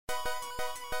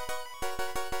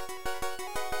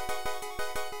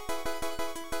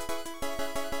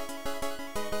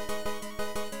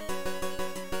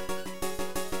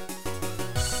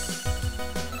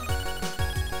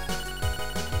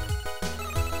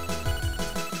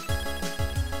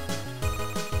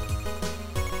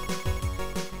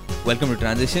Welcome to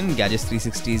Transition, Gadgets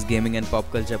 360's gaming and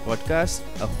pop culture podcast.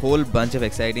 A whole bunch of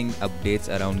exciting updates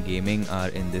around gaming are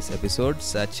in this episode,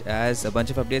 such as a bunch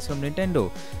of updates from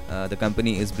Nintendo. The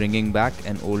company is bringing back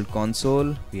an old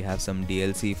console, we have some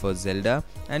DLC for Zelda,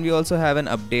 and we also have an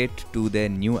update to their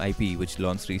new IP which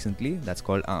launched recently, that's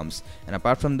called ARMS. And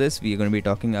apart from this, we are going to be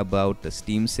talking about the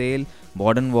Steam sale,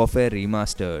 Modern Warfare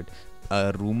Remastered,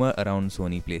 a rumor around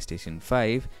Sony PlayStation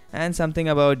 5, and something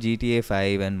about GTA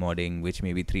 5 and modding, which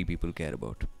maybe 3 people care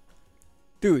about.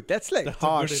 Dude, that's A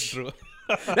harsh. good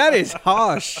intro. That is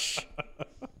harsh.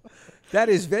 That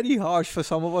is very harsh for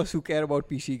some of us who care about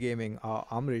PC gaming.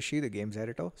 I'm Rishi, the games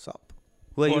editor. Sup?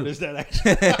 Who are What you? is that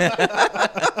actually?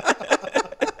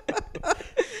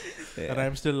 And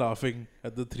I'm still laughing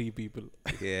at the 3 people.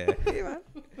 Yeah. Hey, man.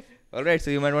 Alright,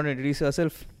 so you might want to introduce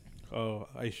yourself. Oh,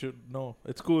 I should. No,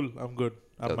 it's cool. I'm good.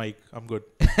 I'm Okay. Mike. I'm good.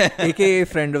 AKA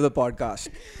friend of the podcast.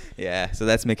 Yeah, so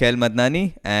that's Mikhail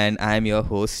Madnani, and I'm your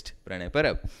host, Pranay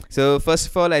Parab. So first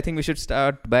of all, I think we should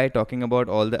start by talking about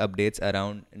all the updates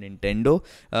around Nintendo.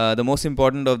 The most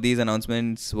important of these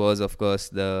announcements was, of course,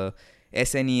 the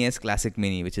SNES Classic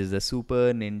Mini, which is the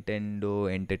Super Nintendo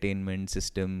Entertainment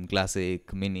System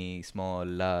Classic, Mini, Small,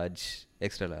 Large,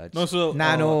 Extra Large. No, so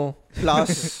Nano,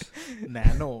 Plus,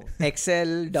 Nano,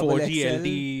 XL, Double 4G XL.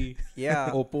 LTE, Yeah.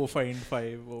 Oppo Find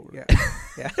 5. Yeah.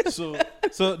 Yeah.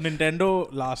 So Nintendo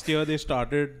last year they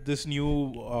started this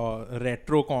new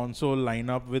retro console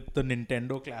lineup with the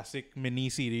Nintendo Classic Mini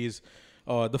series.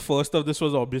 The first of this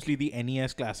was obviously the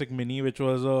NES Classic Mini, which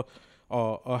was a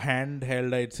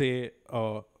handheld, I'd say,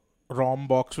 ROM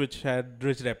box which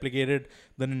replicated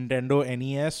the Nintendo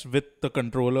NES with the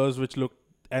controllers which looked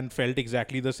and felt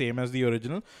exactly the same as the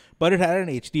original, but it had an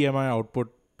HDMI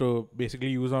output to basically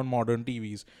use on modern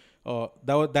TVs.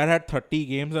 That had 30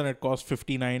 games and it cost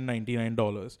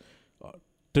 $59.99.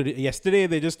 Yesterday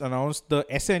they just announced the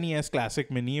SNES Classic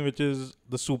Mini, which is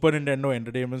the Super Nintendo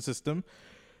Entertainment System,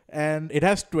 and it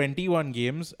has 21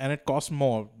 games and it costs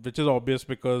more, which is obvious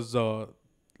because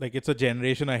it's a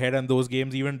generation ahead, and those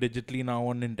games even digitally now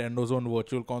on Nintendo's own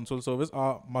virtual console service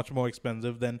are much more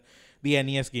expensive than the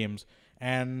NES games.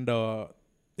 And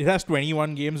it has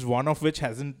 21 games, one of which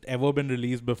hasn't ever been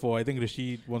released before. I think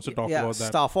Rishi wants to talk about that.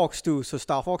 Star Fox 2. So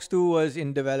Star Fox 2 was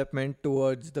in development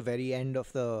towards the very end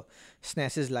of the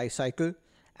SNES's life cycle,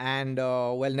 and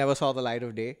never saw the light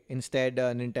of day. Instead,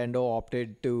 Nintendo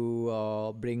opted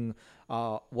to bring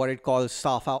what it calls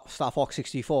Star Fox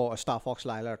 64 or Star Fox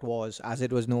Lylat Wars, as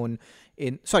it was known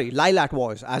Lylat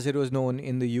Wars, as it was known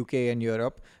in the UK and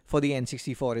Europe, for the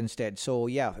N64 instead. So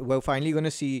yeah, we're finally going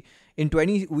to see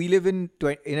we live in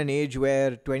an age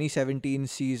where 2017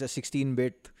 sees a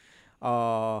 16-bit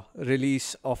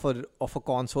release of a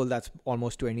console that's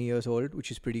almost 20 years old, which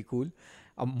is pretty cool.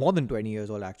 More than 20 years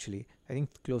old, actually. I think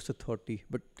close to 30.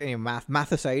 But anyway,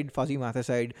 fuzzy math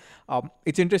aside,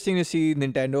 it's interesting to see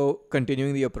Nintendo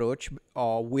continuing the approach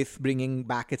with bringing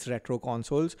back its retro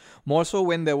consoles. More so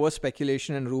when there was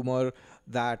speculation and rumor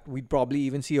that we'd probably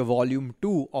even see a volume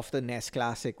 2 of the NES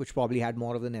Classic, which probably had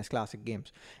more of the NES Classic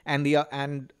games.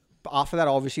 And after that,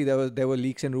 obviously, there were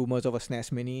leaks and rumors of a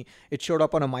SNES Mini. It showed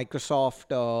up on a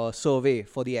Microsoft survey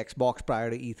for the Xbox prior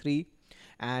to E3.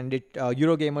 And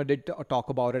Eurogamer did talk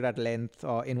about it at length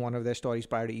in one of their stories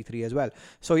prior to E3 as well.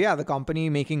 So yeah, the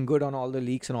company making good on all the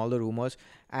leaks and all the rumors.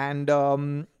 And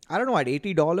I don't know, at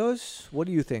 $80, what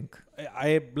do you think?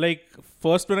 I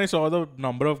first when I saw the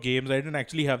number of games, I didn't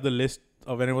actually have the list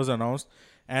when it was announced.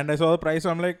 And I saw the price,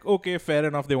 I'm like, okay, fair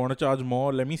enough. They want to charge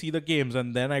more. Let me see the games.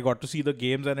 And then I got to see the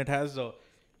games, and it has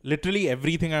literally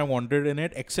everything I wanted in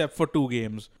it except for 2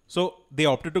 games. So they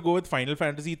opted to go with Final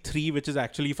Fantasy 3, which is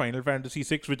actually Final Fantasy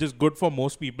 6, which is good for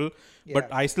most people. Yeah. But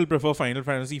I still prefer Final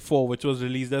Fantasy 4, which was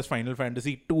released as Final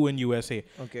Fantasy 2 in USA.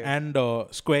 Okay. And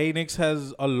Square Enix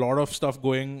has a lot of stuff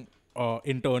going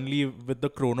internally with the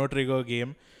Chrono Trigger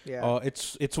game. Yeah.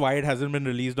 It's why it hasn't been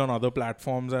released on other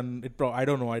platforms, and I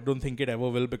don't know. I don't think it ever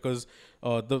will, because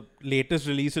the latest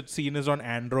release it's seen is on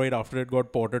Android after it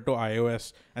got ported to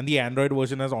iOS, and the Android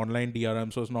version has online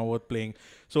DRM, so it's not worth playing.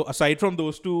 So aside from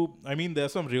those 2, I mean,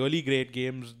 there's some really great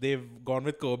games. They've gone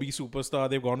with Kirby Superstar,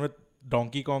 they've gone with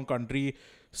Donkey Kong Country,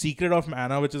 Secret of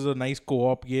Mana, which is a nice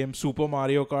co-op game, Super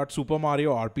Mario Kart, Super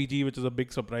Mario RPG, which is a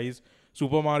big surprise,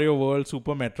 Super Mario World,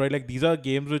 Super Metroid. These are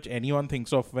games which anyone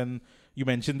thinks of when you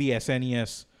mention the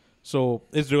SNES. So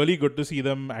it's really good to see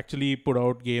them actually put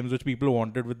out games which people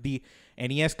wanted. With the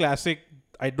NES Classic,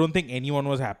 I don't think anyone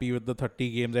was happy with the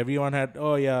 30 games. Everyone had,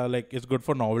 oh yeah, like it's good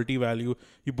for novelty value.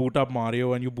 You boot up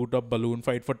Mario and you boot up Balloon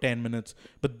Fight for 10 minutes.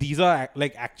 But these are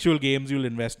like actual games you'll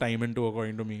invest time into,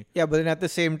 according to me. Yeah, but then at the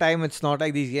same time, it's not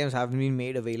like these games haven't been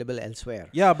made available elsewhere.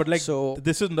 Yeah, but like So-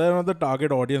 this is not the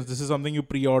target audience. This is something you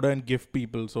pre-order and gift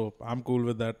people. So I'm cool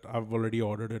with that. I've already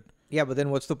ordered it. Yeah, but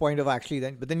then what's the point of actually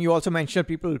then? But then you also mentioned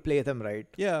people will play them, right?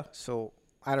 Yeah. So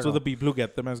I don't So know. the people who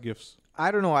get them as gifts. I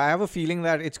don't know. I have a feeling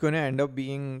that it's going to end up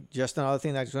being just another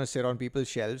thing that's going to sit on people's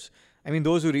shelves. I mean,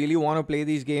 those who really want to play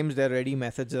these games, there are ready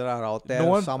methods that are out there. No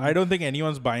one. I don't think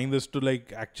anyone's buying this to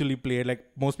like actually play it. Like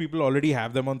most people already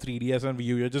have them on 3DS and Wii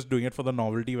U. You're just doing it for the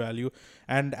novelty value.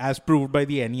 And as proved by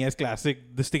the NES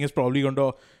Classic, this thing is probably going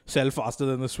to sell faster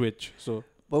than the Switch. So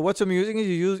But what's amusing is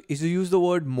you use the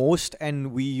word most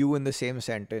and Wii U in the same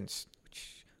sentence.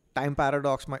 Time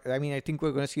paradox. I mean, I think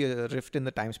we're going to see a rift in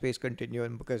the time-space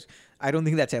continuum because I don't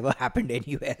think that's ever happened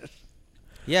anywhere.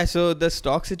 Yeah, so the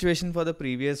stock situation for the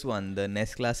previous one, the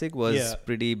NES Classic, was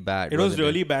pretty bad. it was wasn't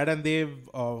really bad, and they've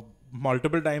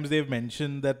multiple times they've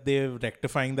mentioned that they're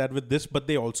rectifying that with this, but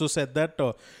they also said that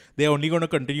they're only going to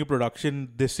continue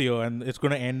production this year, and it's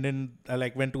going to end in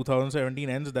like when 2017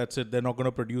 ends. That's it. They're not going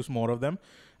to produce more of them,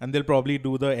 and they'll probably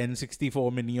do the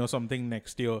N64 Mini or something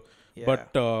next year. Yeah.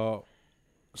 But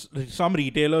some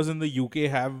retailers in the UK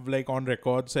have like on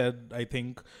record said, I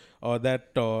think,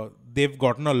 that they've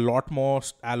gotten a lot more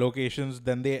allocations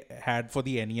than they had for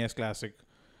the NES Classic.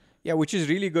 Yeah, which is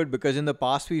really good because in the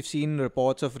past we've seen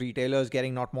reports of retailers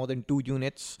getting not more than 2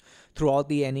 units throughout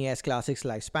the NES Classic's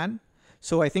lifespan.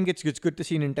 So I think it's good to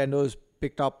see Nintendo's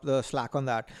picked up the slack on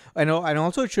that. I know, and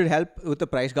also it should help with the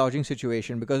price gouging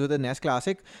situation because with the NES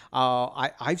Classic,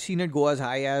 I've seen it go as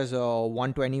high as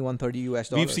 $120, $130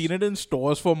 US. We've seen it in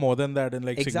stores for more than that in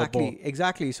like Singapore.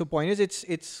 Exactly. So point is,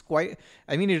 it's quite.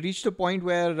 I mean, it reached a point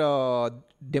where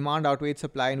demand outweighed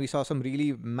supply, and we saw some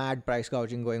really mad price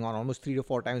gouging going on, almost 3 to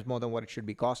 4 times more than what it should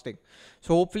be costing.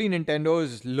 So hopefully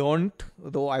Nintendo's learned,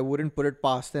 though I wouldn't put it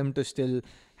past them to still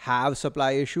have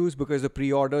supply issues because the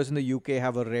pre-orders in the UK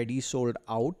have already sold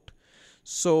out.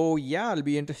 So yeah, it'll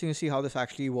be interesting to see how this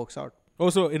actually works out.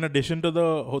 Also, in addition to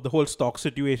the whole stock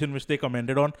situation which they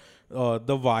commented on,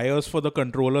 the wires for the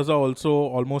controllers are also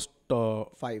almost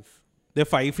 5. they're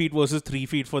 5 feet versus 3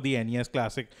 feet for the NES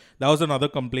Classic. That was another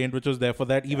complaint which was there for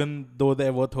that, even though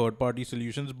there were third-party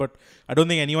solutions. But I don't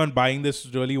think anyone buying this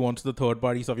really wants the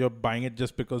third-party stuff. You're buying it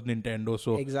just because Nintendo.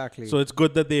 So Exactly. So it's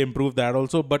good that they improved that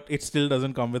also, but it still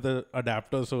doesn't come with an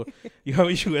adapter. So you have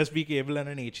a USB cable and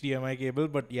an HDMI cable,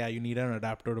 but yeah, you need an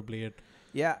adapter to play it.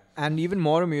 Yeah, and even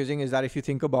more amusing is that if you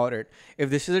think about it, if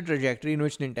this is a trajectory in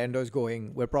which Nintendo is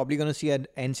going, we're probably going to see an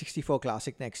N64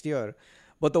 Classic next year.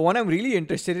 But the one I'm really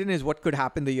interested in is what could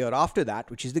happen the year after that,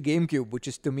 which is the GameCube, which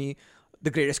is to me the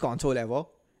greatest console ever.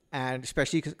 And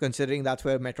especially considering that's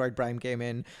where Metroid Prime came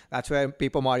in, that's where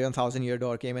Paper Mario and Thousand Year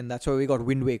Door came in, that's where we got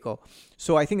Wind Waker.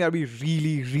 So I think that'd be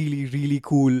really, really, really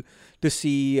cool to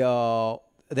see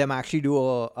them actually do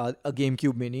a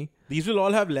GameCube Mini. These will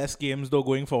all have less games though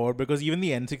going forward because even the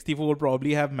N64 will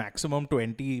probably have maximum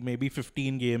 20, maybe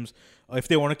 15 games if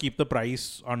they want to keep the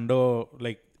price under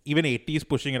like even 80 is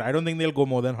pushing it. I don't think they'll go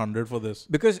more than 100 for this.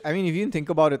 Because, I mean, if you think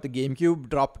about it, the GameCube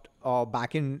dropped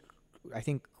back in, I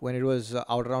think, when it was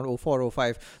out around 04,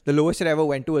 05. The lowest it ever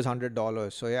went to was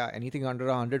 $100. So, yeah, anything under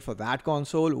 100 for that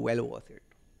console, well worth it.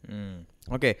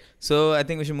 Okay, so I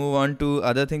think we should move on to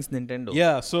other things Nintendo.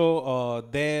 Yeah, so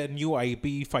their new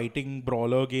IP fighting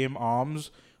brawler game ARMS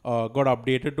got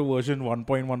updated to version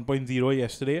 1.1.0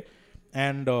 yesterday.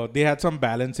 And they had some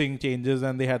balancing changes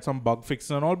and they had some bug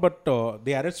fixes and all, but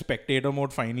they added spectator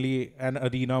mode finally and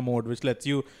arena mode, which lets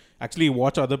you actually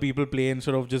watch other people play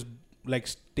instead of just like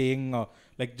staying,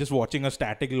 like just watching a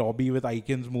static lobby with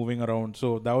icons moving around.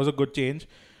 So that was a good change.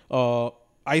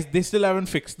 They still haven't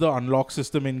fixed the unlock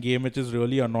system in game, which is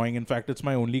really annoying. In fact, it's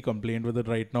my only complaint with it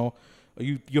right now.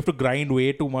 You have to grind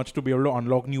way too much to be able to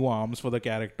unlock new arms for the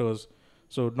characters.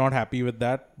 So not happy with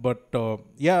that. But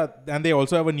yeah, and they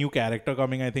also have a new character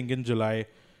coming, I think, in July.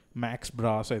 Max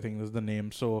Brass, I think is the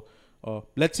name. So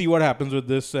let's see what happens with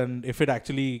this and if it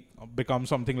actually becomes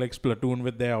something like Splatoon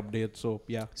with their updates. So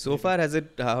yeah. So far,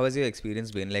 how has your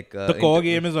experience been? Like the core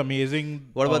game is amazing.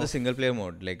 What about the single player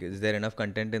mode? Like, is there enough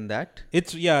content in that?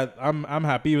 I'm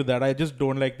happy with that. I just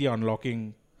don't like the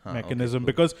unlocking mechanism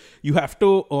because you have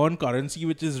to earn currency,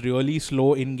 which is really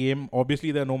slow in game.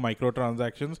 Obviously, there are no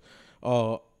microtransactions.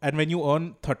 And when you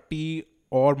earn 30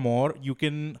 or more, you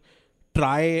can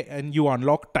try and you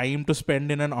unlock time to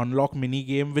spend in an unlock mini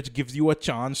game, which gives you a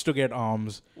chance to get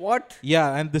arms. What?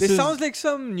 Yeah, and this This is sounds like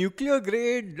some nuclear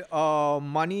grade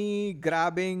money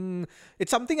grabbing.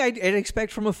 It's something I'd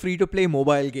expect from a free to play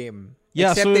mobile game.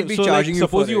 yeah. Except So, they'd be so charging like, you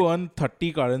suppose for you it. earn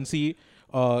 30 currency.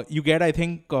 You get, I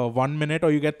think, 1 minute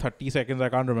or you get 30 seconds, I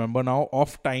can't remember now,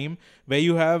 of time where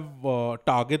you have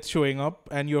targets showing up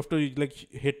and you have to like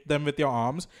hit them with your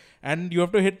arms, and you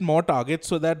have to hit more targets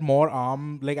so that more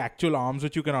actual arms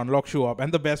which you can unlock show up.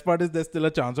 And the best part is there's still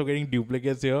a chance of getting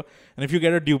duplicates here. And if you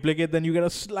get a duplicate, then you get a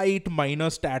slight minor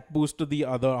stat boost to the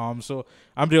other arms. So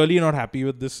I'm really not happy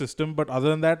with this system. But other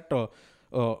than that,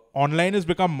 online has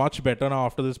become much better now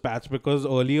after this patch, because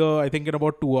earlier, I think in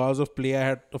about 2 hours of play, I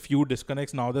had a few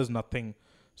disconnects. Now there's nothing.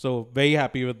 So very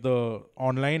happy with the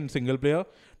online single player.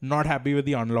 Not happy with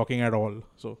the unlocking at all.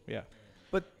 So yeah,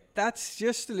 But that's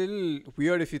just a little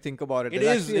weird if you think about it. it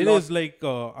There's is. actually a It lot- is like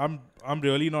I'm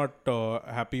really not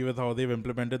happy with how they've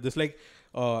implemented this. Like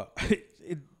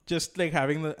it just like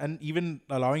having and even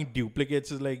allowing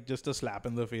duplicates is like just a slap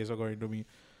in the face, according to me.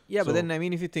 Yeah, So- but then, I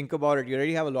mean, if you think about it, you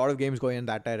already have a lot of games going in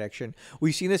that direction.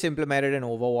 We've seen this implemented in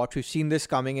Overwatch. We've seen this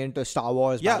coming into Star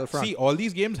Wars Yeah, Battlefront. see, all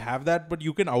these games have that, but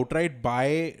you can outright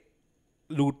buy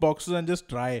loot boxes and just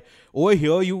try. Over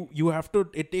here, you have to.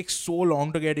 It takes so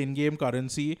long to get in-game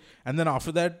currency, and then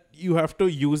after that, you have to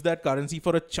use that currency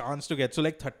for a chance to get. So,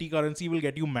 like 30 currency will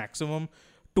get you maximum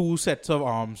 2 sets of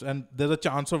arms, and there's a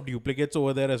chance of duplicates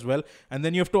over there as well. And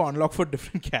then you have to unlock for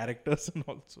different characters and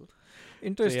also.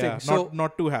 Interesting. So, yeah,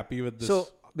 not too happy with this. So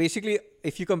basically,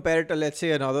 if you compare it to, let's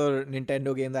say, another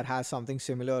Nintendo game that has something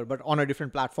similar but on a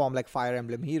different platform like Fire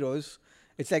Emblem Heroes,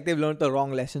 it's like they've learned the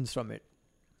wrong lessons from it.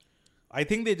 I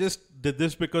think they just did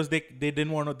this because they didn't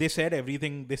want to. They said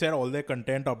everything. They said all their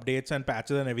content updates and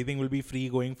patches and everything will be free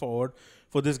going forward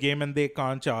for this game, and they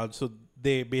can't charge. So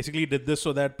they basically did this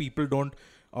so that people don't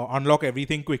unlock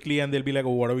everything quickly, and they'll be like,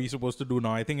 "Oh, what are we supposed to do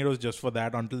now?" I think it was just for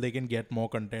that until they can get more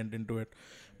content into it.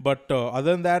 But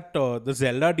other than that, the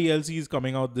Zelda DLC is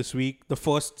coming out this week. The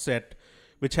first set,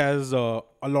 which has a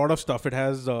lot of stuff. It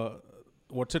has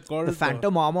what's it called? The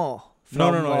Phantom Armor. No,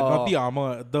 from, not the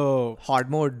armor. The hard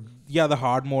mode. yeah, the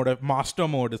hard mode, master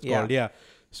mode is Yeah. called. Yeah,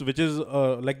 so which is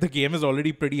like the game is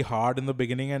already pretty hard in the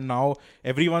beginning, and now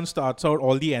everyone starts out.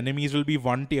 All the enemies will be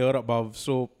one tier above.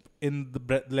 So in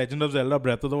the Legend of Zelda: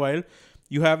 Breath of the Wild,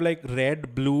 you have like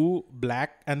red, blue,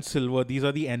 black, and silver. These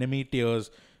are the enemy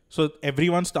tiers. So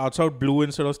everyone starts out blue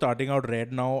instead of starting out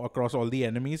red now across all the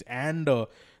enemies, and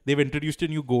they've introduced a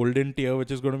new golden tier,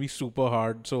 which is going to be super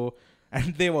hard. So.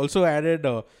 And they've also added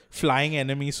flying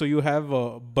enemies. So you have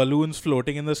balloons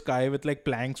floating in the sky with like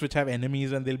planks which have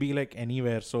enemies, and they'll be like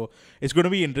anywhere. So it's going to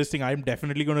be interesting. I'm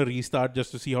definitely going to restart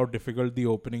just to see how difficult the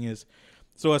opening is.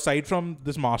 So aside from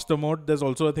this master mode, there's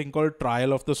also a thing called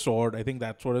Trial of the Sword. I think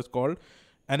that's what it's called.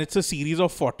 And it's a series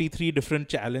of 43 different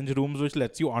challenge rooms which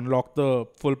lets you unlock the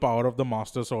full power of the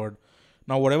master sword.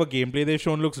 Now, whatever gameplay they've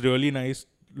shown looks really nice.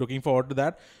 Looking forward to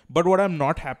that. But what I'm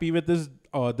not happy with is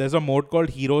there's a mode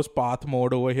called Hero's Path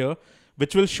mode over here,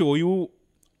 which will show you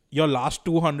your last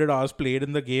 200 hours played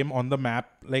in the game on the map,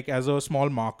 like as a small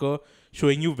marker,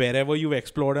 showing you wherever you've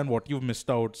explored and what you've missed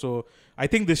out. So I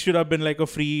think this should have been like a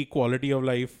free quality of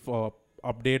life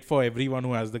update for everyone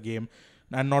who has the game,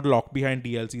 and not locked behind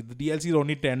DLC. The DLC is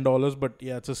only $10, but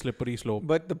yeah, it's a slippery slope.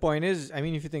 But the point is, I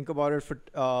mean, if you think about it, for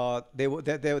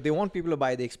they want people to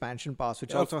buy the expansion pass,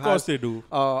 which also Of course has, they do.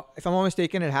 if I'm not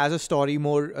mistaken, it has a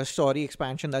story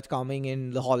expansion that's coming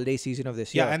in the holiday season of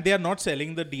this year. Yeah, and they are not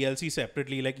selling the DLC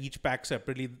separately, like each pack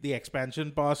separately. The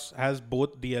expansion pass has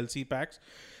both DLC packs.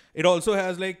 It also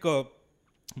has like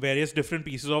various different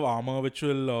pieces of armor, which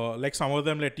will like some of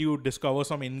them let you discover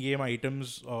some in-game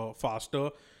items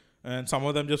faster, and some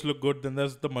of them just look good. Then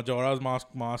there's the Majora's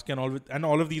mask, and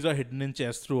all of these are hidden in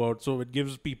chests throughout. So it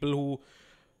gives people who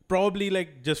probably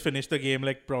like just finished the game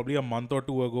like probably a month or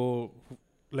two ago,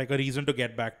 like a reason to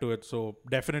get back to it. So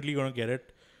definitely gonna get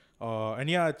it. And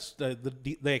yeah, it's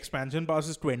the expansion pass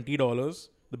is $20.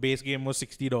 The base game was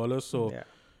 $60. So Yeah.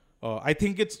 I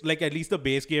think it's like at least the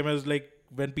base game is like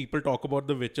when people talk about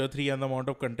The Witcher 3 and the amount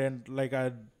of content, like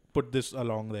I'd put this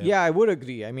along there. Yeah, I would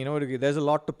agree. I mean, I would agree. There's a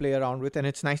lot to play around with, and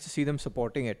it's nice to see them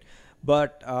supporting it.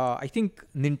 But I think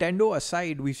Nintendo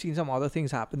aside, we've seen some other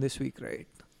things happen this week, right?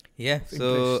 Yeah.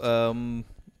 So,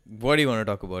 what do you want to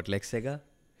talk about? Like Sega?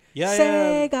 Yeah.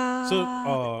 Sega.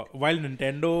 So while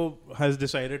Nintendo has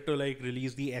decided to like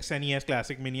release the SNES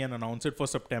Classic Mini and announce it for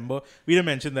September, we didn't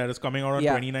mention that it's coming out on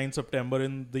 29 September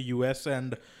in the US,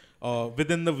 and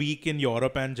within the week in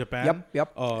Europe and Japan.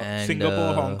 Yep. And,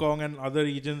 Singapore, Hong Kong, and other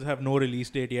regions have no release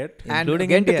date yet. And Including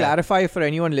again, to India. clarify for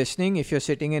anyone listening, if you're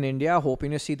sitting in India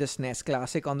hoping to see the SNES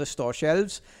Classic on the store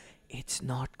shelves, it's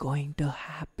not going to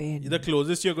happen. The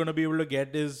closest you're going to be able to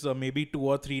get is maybe 2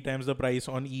 or 3 times the price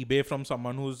on eBay from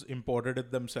someone who's imported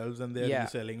it themselves and they're Yeah.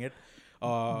 reselling it.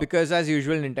 Because as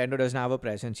usual, Nintendo doesn't have a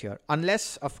presence here.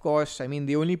 Unless, of course, I mean,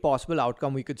 the only possible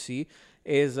outcome we could see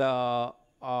is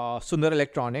Sundar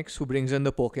Electronics, who brings in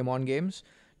the Pokemon games,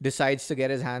 decides to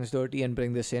get his hands dirty and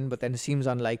bring this in, but then it seems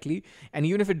unlikely. And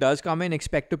even if it does come in,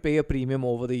 expect to pay a premium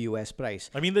over the US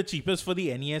price. I mean, the cheapest for the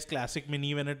NES Classic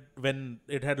Mini when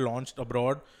it had launched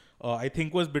abroad, I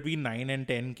think was between 9 and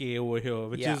 10K over here,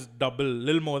 which Yeah. is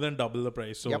little more than double the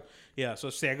price. So Yep. yeah, so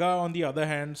Sega on the other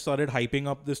hand started hyping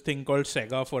up this thing called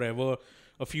Sega Forever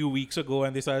a few weeks ago,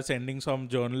 and they started sending some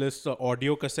journalists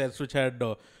audio cassettes which had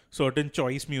certain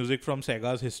choice music from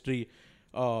Sega's history.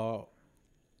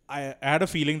 I had a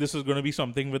feeling this is going to be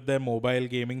something with their mobile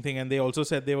gaming thing, and they also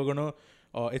said they were going to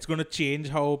it's going to change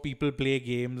how people play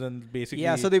games and basically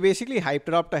Yeah, so they basically hyped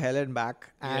it up to hell and back.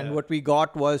 And Yeah. what we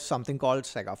got was something called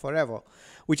Sega Forever,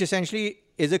 which essentially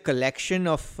is a collection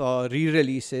of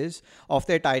re-releases of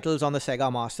their titles on the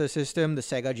Sega Master System, the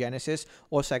Sega Genesis,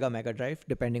 or Sega Mega Drive,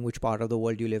 depending which part of the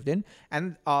world you lived in.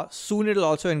 And soon it'll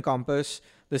also encompass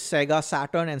the Sega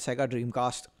Saturn and Sega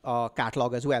Dreamcast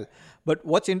catalog as well. But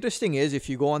what's interesting is if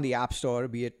you go on the App Store,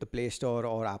 be it the Play Store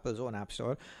or Apple's own App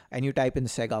Store, and you type in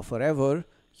Sega Forever,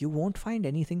 you won't find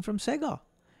anything from Sega.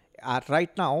 Right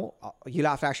now, you'll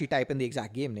have to actually type in the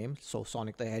exact game name, so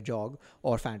Sonic the Hedgehog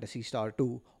or Phantasy Star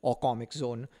 2 or Comic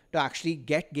Zone, to actually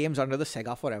get games under the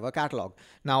Sega Forever catalog.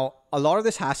 Now, a lot of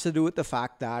this has to do with the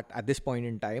fact that at this point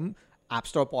in time, App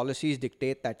Store policies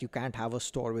dictate that you can't have a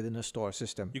store within a store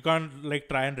system. you can't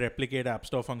try and replicate App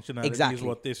Store functionality is Exactly.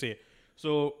 what they say.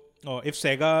 So if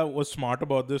Sega was smart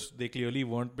about this, they clearly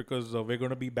weren't, because we're going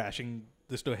to be bashing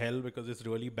this to hell because it's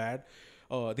really bad.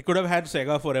 They could have had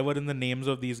Sega Forever in the names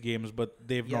of these games, but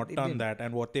they've Yeah, not they done didn't. that.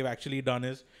 And what they've actually done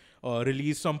is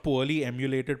release some poorly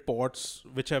emulated ports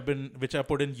which are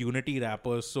put in Unity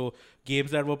wrappers. So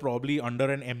games that were probably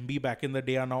under an MB back in the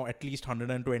day are now at least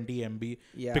 120 MB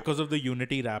Yeah. because of the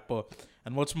Unity wrapper.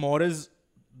 And what's more is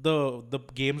the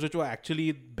games which were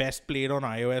actually best played on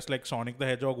iOS, like Sonic the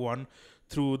Hedgehog 1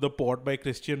 through the port by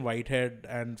Christian Whitehead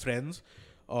and friends,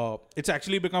 it's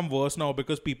actually become worse now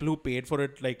because people who paid for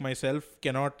it, like myself,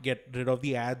 cannot get rid of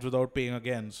the ads without paying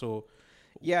again. So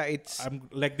Yeah, it's I'm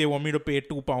like, they want me to pay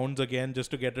 £2 again just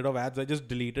to get rid of ads. I just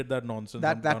deleted that nonsense.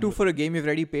 I'm that done too with for a game you've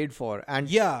already paid for. And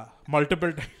yeah,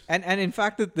 multiple times. And in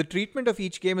fact, the treatment of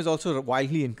each game is also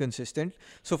wildly inconsistent.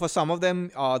 So for some of them,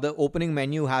 the opening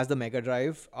menu has the Mega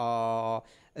Drive,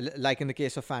 like in the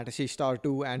case of Phantasy Star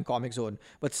 2 and Comic Zone.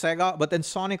 But then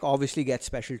Sonic obviously gets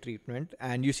special treatment,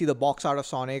 and you see the box art of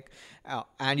Sonic,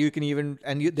 and you can even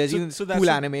there's even so that's cool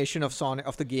the- animation of Sonic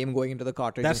of the game going into the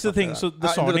cartridge. That's and the stuff thing. like So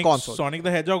that. the Into console. Sonic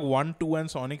the Hedgehog 1, 2,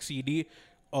 and Sonic CD,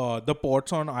 the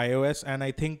ports on iOS, and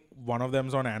I think one of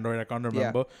them's on Android. I can't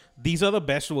remember. These are the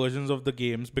best versions of the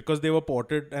games because they were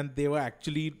ported and they were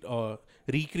actually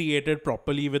recreated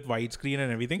properly with widescreen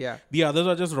and everything. Yeah. The others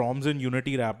are just ROMs and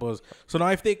Unity wrappers. So now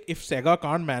if Sega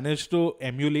can't manage to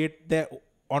emulate their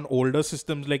on older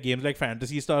systems like games like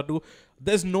Phantasy Star 2,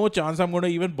 there's no chance I'm going to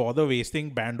even bother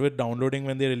wasting bandwidth downloading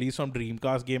when they release some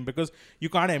Dreamcast game, because you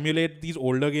can't emulate these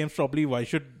older games properly. Why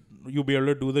should you be able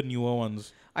to do the newer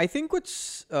ones? I think what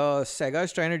Sega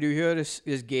is trying to do here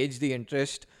is gauge the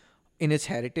interest in its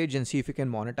heritage and see if it can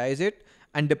monetize it.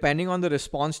 And depending on the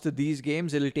response to these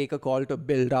games, it'll take a call to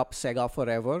build up Sega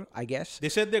Forever, I guess. They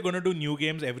said they're going to do new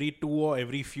games every 2 or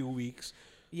every few weeks.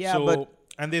 Yeah, but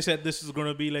and they said this is going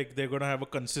to be like, they're going to have a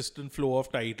consistent flow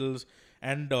of titles,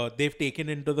 and they've taken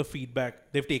into the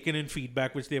feedback. They've taken in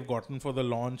feedback which they've gotten for the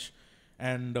launch,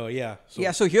 and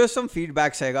so here's some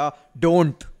feedback, Sega.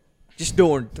 Just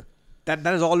don't. That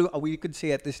is all we could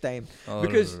say at this time,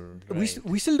 because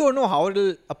we still don't know how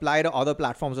it'll apply to other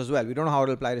platforms as well. We don't know how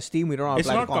it'll apply to Steam. We don't know how It's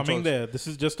it'll not apply to consoles. coming there. This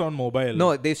is just on mobile.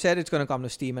 No, they've said it's going to come to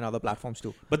Steam and other platforms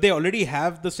too. But they already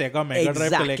have the Sega Mega Drive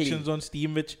Exactly. collections on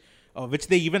Steam, which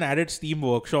they even added Steam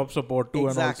Workshop support to.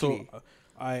 Exactly. And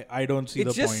also, I don't see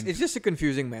the point. It's just a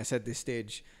confusing mess at this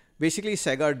stage. Basically,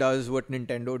 Sega does what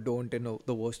Nintendo don't in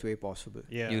the worst way possible.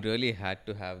 Yeah. You really had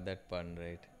to have that pun,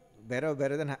 right?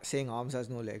 Better than saying arms has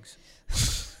no legs.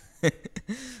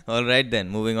 All right then,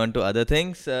 moving on to other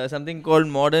things. Something called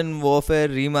Modern Warfare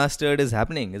Remastered is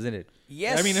happening, isn't it?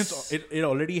 Yes. I mean, it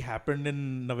already happened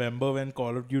in November when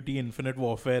Call of Duty Infinite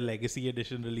Warfare Legacy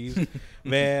Edition released,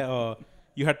 where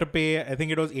you had to pay, I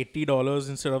think it was $80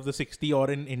 instead of the 60, or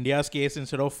in India's case,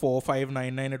 instead of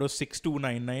 4599, it was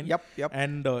 6299. Yep.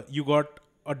 And you got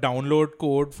a download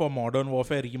code for Modern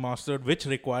Warfare Remastered, which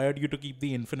required you to keep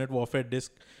the Infinite Warfare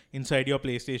disc inside your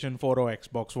PlayStation 4 or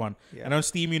Xbox One. Yeah. And on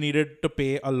Steam, you needed to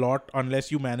pay a lot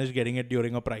unless you managed getting it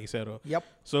during a price error. Yep.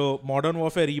 So Modern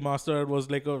Warfare Remastered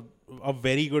was like a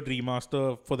very good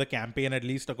remaster for the campaign, at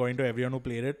least according to everyone who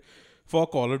played it, for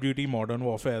Call of Duty Modern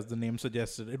Warfare, as the name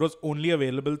suggested. It was only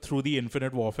available through the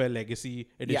Infinite Warfare Legacy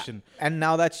Edition. Yeah. And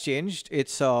now that's changed.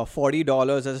 It's $40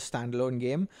 as a standalone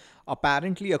game.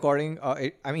 Apparently,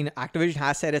 Activision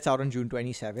has said it's out on June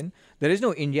 27. There is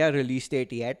no India release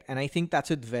date yet, and I think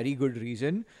that's a very good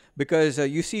reason, because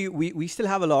you see, we still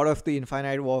have a lot of the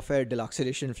Infinite Warfare Deluxe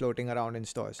Edition floating around in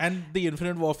stores. And the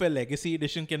Infinite Warfare Legacy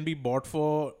Edition can be bought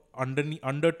for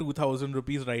under 2,000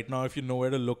 rupees right now if you know where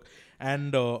to look.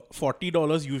 And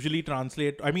 $40 usually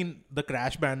translate. I mean, the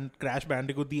Crash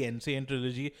Bandicoot, the Insane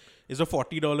Trilogy, is a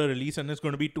 $40 release, and it's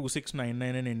going to be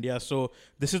 2,699 in India. So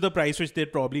this is the price which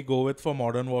they'd probably go with for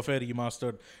Modern Warfare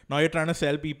Remastered. Now you're trying to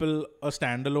sell people a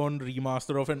standalone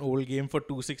remaster of an old game for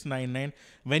 2,699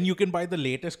 when you can buy the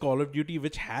latest Call of Duty,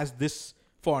 which has this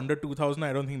for under 2,000.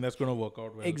 I don't think that's going to work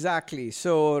out well. Exactly.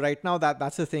 So right now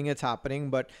that's the thing that's happening.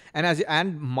 But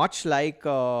and much like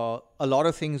a lot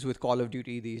of things with Call of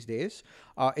Duty these days,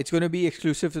 it's going to be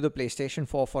exclusive to the PlayStation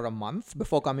 4 for a month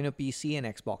before coming to PC and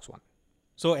Xbox One.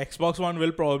 So Xbox One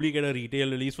will probably get a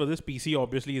retail release for this. PC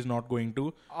obviously is not going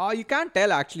to. You can't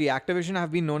tell, actually. Activision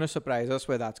have been known to surprise us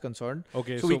where that's concerned.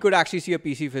 Okay, so we could actually see a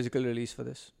PC physical release for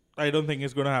this. I don't think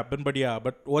it's going to happen, but yeah.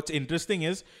 But what's interesting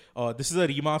is this is a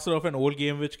remaster of an old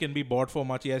game which can be bought for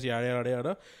much, yes, yada, yada,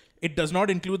 yada. It does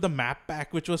not include the map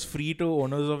pack, which was free to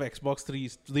owners of Xbox 3,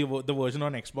 the version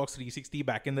on Xbox 360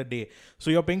 back in the day.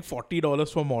 So you're paying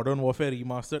 $40 for Modern Warfare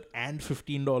Remastered and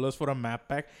 $15 for a map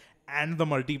pack. And the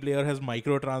multiplayer has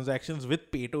microtransactions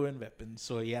with pay-to-win weapons.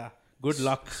 So yeah, good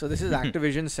luck. So this is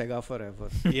Activision Sega forever.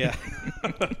 Yeah.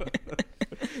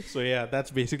 So yeah,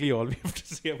 that's basically all we have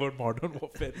to say about Modern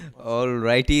Warfare.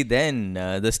 Alrighty then.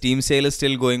 The Steam sale is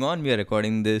still going on. We are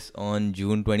recording this on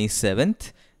June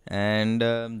 27th.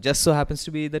 And just so happens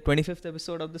to be the 25th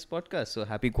episode of this podcast. So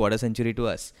happy quarter century to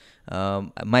us.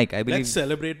 Mike, I believe... Let's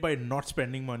celebrate by not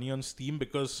spending money on Steam,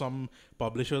 because some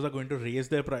publishers are going to raise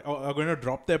their price, or are going to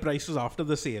drop their prices after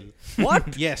the sale.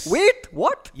 What? Yes. Wait,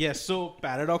 what? Yes, so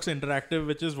Paradox Interactive,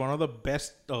 which is one of the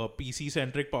best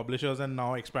PC-centric publishers and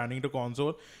now expanding to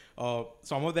console,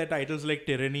 some of their titles like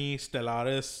Tyranny,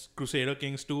 Stellaris, Crusader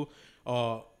Kings 2,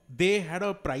 they had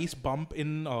a price bump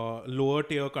in lower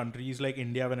tier countries like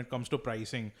India when it comes to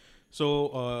pricing.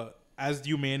 So as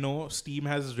you may know, Steam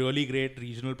has really great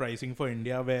regional pricing for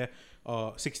India, where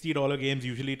 $60 games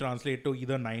usually translate to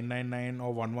either $999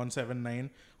 or $1179,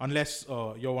 unless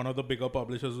you're one of the bigger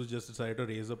publishers who just decided to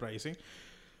raise the pricing.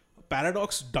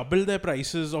 Paradox doubled their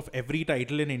prices of every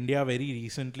title in India very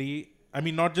recently. I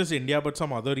mean, not just India, but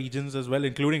some other regions as well,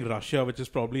 including Russia, which is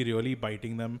probably really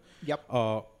biting them. Yep.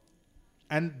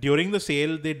 And during the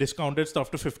sale, they discounted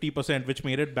stuff to 50%, which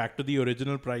made it back to the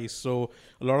original price. So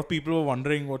a lot of people were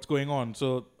wondering what's going on.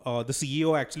 So the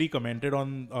CEO actually commented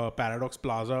on Paradox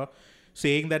Plaza,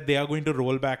 saying that they are going to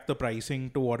roll back the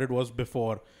pricing to what it was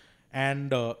before.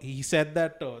 And he said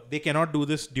that they cannot do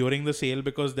this during the sale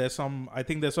because I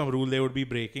think there's some rule they would be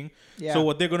breaking. Yeah. So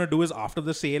what they're going to do is, after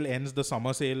the sale ends, the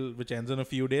summer sale, which ends in a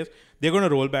few days, they're going to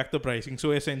roll back the pricing.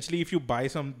 So essentially, if you buy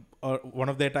one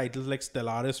of their titles like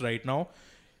Stellaris right now,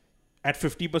 at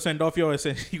 50% off, you're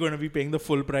essentially going to be paying the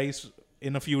full price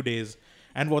in a few days.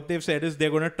 And what they've said is they're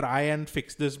going to try and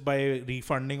fix this by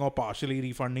refunding or partially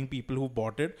refunding people who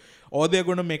bought it, or they're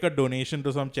going to make a donation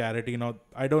to some charity. Now,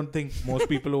 I don't think most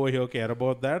people over here care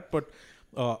about that, but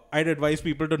I'd advise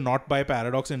people to not buy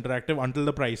Paradox Interactive until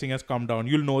the pricing has come down.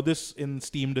 You'll know this in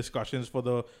Steam discussions for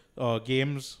the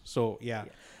games. So, yeah.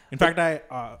 In fact,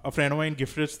 a friend of mine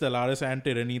gifted Stellaris and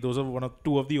Tyranny. Those are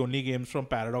two of the only games from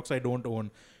Paradox I don't own.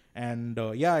 And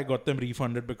I got them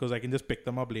refunded because I can just pick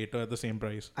them up later at the same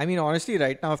price. I mean, honestly,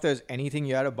 right now, if there's anything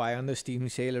you had to buy on the Steam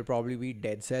sale, it'll probably be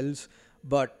Dead Cells.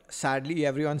 But sadly,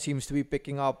 everyone seems to be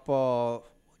picking up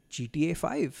GTA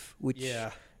 5, which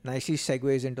nicely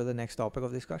segues into the next topic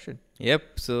of discussion.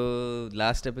 Yep. So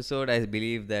last episode, I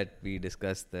believe that we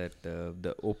discussed that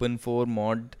the Open4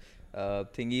 mod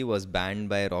thingy was banned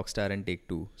by Rockstar and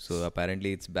Take-Two. So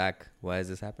apparently it's back. Why has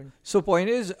this happened? So point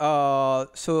is,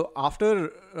 so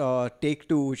after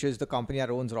Take-Two, which is the company that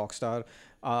owns Rockstar,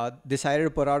 decided to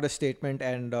put out a statement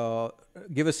and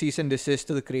give a cease and desist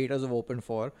to the creators of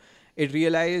Open4, it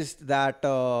realized that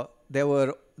that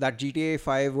GTA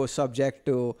 5 was subject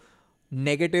to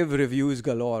negative reviews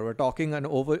galore. We're talking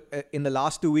in the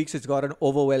last 2 weeks, it's got an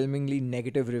overwhelmingly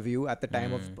negative review at the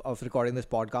time of recording this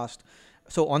podcast.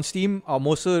 So on Steam,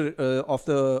 most of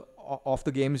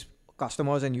the game's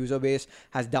customers and user base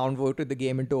has downvoted the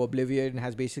game into oblivion and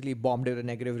has basically bombed it with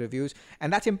negative reviews,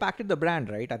 and that's impacted the brand,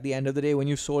 right? At the end of the day, when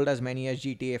you sold as many as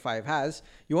GTA 5 has,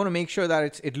 you want to make sure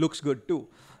that it looks good too.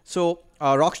 So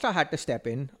Rockstar had to step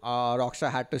in.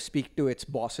 Rockstar had to speak to its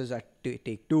bosses at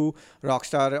Take-Two.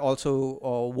 Rockstar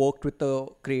also worked with the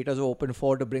creators of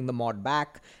Open4 to bring the mod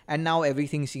back, and now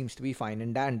everything seems to be fine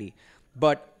and dandy.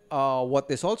 But what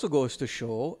this also goes to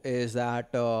show is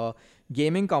that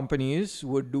gaming companies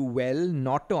would do well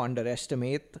not to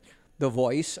underestimate the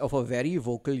voice of a very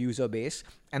vocal user base,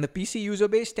 and the PC user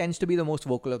base tends to be the most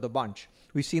vocal of the bunch.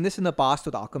 We've seen this in the past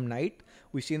with Arkham Knight.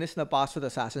 We've seen this in the past with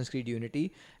Assassin's Creed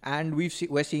Unity, and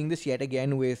we're seeing this yet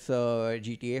again with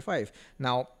GTA 5.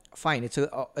 Now, fine, it's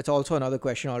also another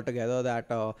question altogether that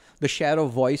the share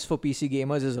of voice for PC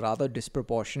gamers is rather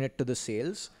disproportionate to the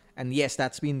sales. And yes,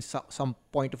 that's been some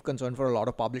point of concern for a lot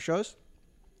of publishers.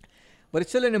 But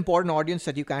it's still an important audience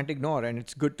that you can't ignore. And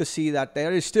it's good to see that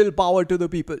there is still power to the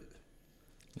people.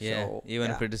 Yeah, So,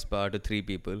 even if it is power to 3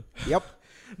 people. Yep.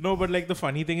 No, but like the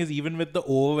funny thing is, even with the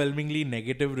overwhelmingly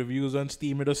negative reviews on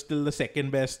Steam, it was still the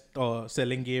second best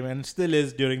selling game, and still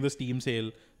is during the Steam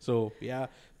sale. So yeah,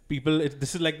 people,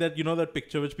 this is like that, that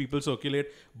picture which people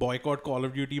circulate: boycott Call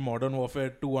of Duty Modern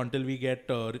Warfare 2 until we get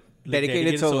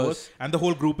Dedicated servers. And the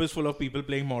whole group is full of people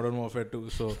playing Modern Warfare 2.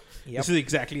 So this is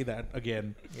exactly that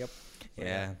again. Yep.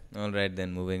 Yeah. All right,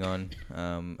 then moving on.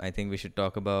 I think we should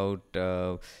talk about.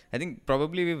 I think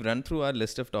probably we've run through our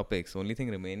list of topics. Only thing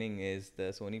remaining is the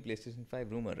Sony PlayStation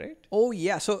 5 rumor, right? Oh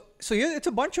yeah, so yeah, it's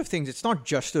a bunch of things. It's not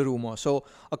just a rumor. So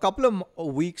a couple of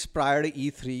weeks prior to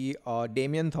E3,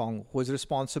 Damien Thong, who is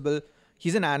responsible,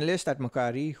 he's an analyst at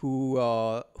Macquarie who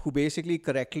basically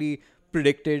correctly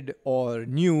predicted or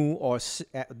knew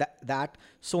that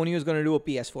Sony was going to do a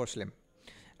PS4 Slim.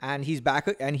 And he's back,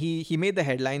 and he made the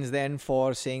headlines then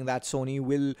for saying that Sony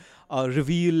will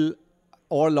reveal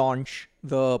or launch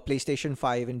the PlayStation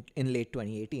 5 in late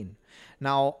 2018.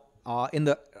 Now,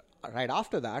 right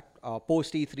after that,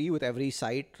 post E3, with every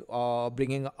site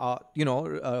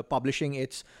publishing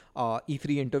its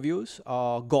E3 interviews,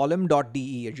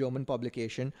 Golem.de, a German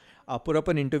publication, put up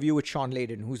an interview with Sean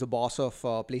Layden, who's the boss of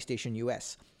PlayStation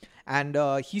US. And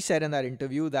he said in that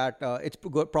interview that it's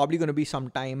probably going to be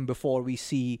some time before we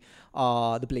see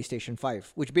the PlayStation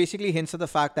 5, which basically hints at the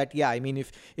fact that, yeah, I mean,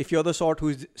 if you're the sort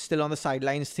who's still on the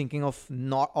sidelines thinking of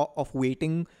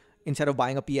waiting instead of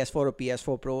buying a PS4 or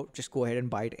PS4 Pro, just go ahead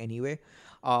and buy it anyway.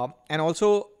 And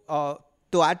also,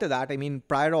 to add to that, I mean,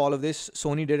 prior to all of this,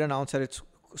 Sony did announce that it's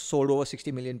sold over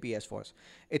 60 million PS4s.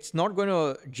 It's not going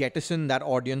to jettison that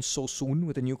audience so soon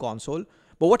with a new console.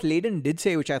 But what Layden did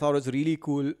say, which I thought was really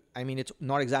cool, I mean, it's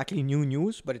not exactly new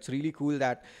news, but it's really cool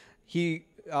that he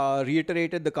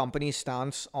reiterated the company's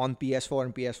stance on PS4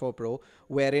 and PS4 Pro,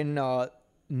 wherein there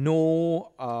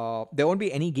won't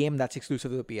be any game that's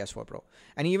exclusive to the PS4 Pro.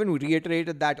 And he even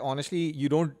reiterated that, honestly, you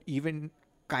don't even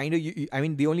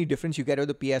the only difference you get with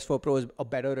the PS4 Pro is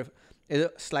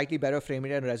a slightly better frame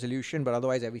rate and resolution, but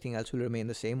otherwise everything else will remain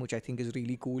the same, which I think is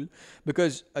really cool,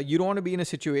 because you don't want to be in a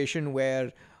situation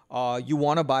where you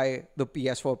want to buy the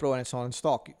PS4 Pro and it's not in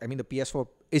stock. I mean, the PS4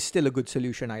 is still a good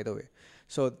solution either way.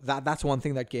 So that's one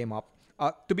thing that came up.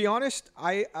 To be honest,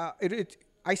 I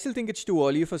still think it's too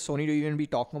early for Sony to even be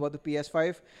talking about the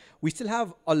PS5. We still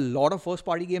have a lot of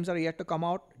first-party games that are yet to come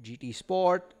out. GT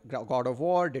Sport, God of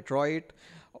War, Detroit,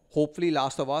 hopefully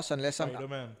Last of Us,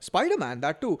 Spider-Man,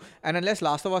 that too. And unless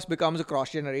Last of Us becomes a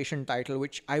cross-generation title,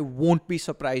 which I won't be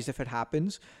surprised if it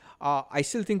happens, I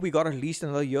still think we got at least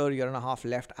another year and a half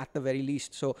left at the very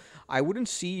least. So I wouldn't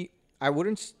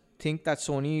think that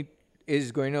Sony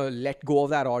is going to let go of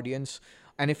that audience.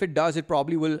 And if it does, it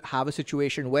probably will have a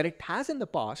situation where it has in the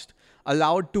past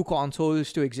allowed two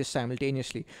consoles to exist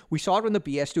simultaneously. We saw it when the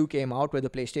PS2 came out, where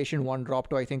the PlayStation 1 dropped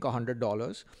to, I think,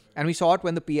 $100. And we saw it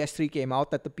when the PS3 came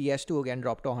out, that the PS2 again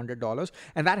dropped to $100.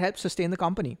 And that helped sustain the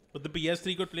company. But the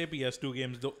PS3 could play PS2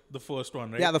 games, the first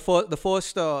one, right? Yeah, the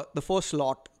first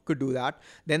slot could do that.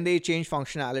 Then they changed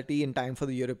functionality in time for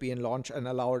the European launch and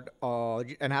allowed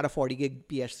and had a 40 gig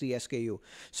PS3 SKU.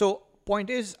 So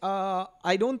point is,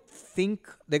 I don't think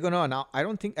they're going to announce. I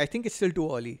think it's still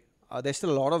too early. There's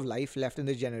still a lot of life left in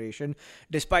this generation,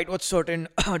 despite what certain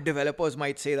developers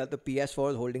might say that the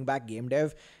PS4 is holding back game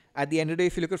dev. At the end of the day,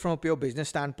 if you look at it from a pure business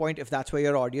standpoint, if that's where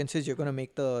your audience is, you're going to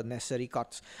make the necessary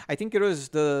cuts. I think it was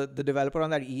the developer on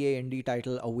that EA indie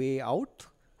title, A Way Out,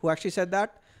 who actually said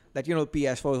that. that,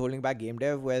 PS4 is holding back game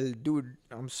dev. Well, dude,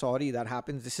 I'm sorry that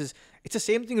happens. It's the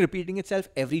same thing repeating itself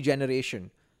every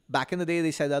generation. Back in the day,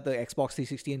 they said that the Xbox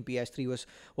 360 and PS3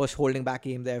 was holding back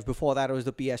game dev. Before that, it was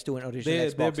the PS2 and original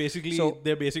Xbox.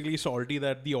 They're basically salty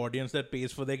that the audience that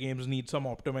pays for their games needs some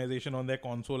optimization on their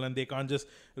console, and they can't just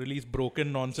release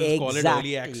broken nonsense, call it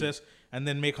early access, and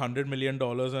then make $100 million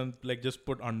and like just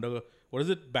put under. What is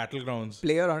it? Battlegrounds.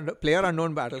 Player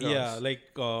unknown Battlegrounds. Yeah,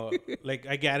 like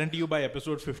I guarantee you by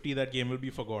episode 50 that game will be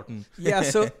forgotten. Yeah,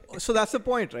 so that's the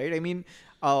point, right? I mean,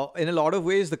 in a lot of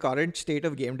ways, the current state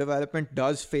of game development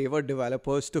does favor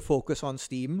developers to focus on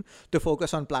Steam, to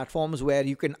focus on platforms where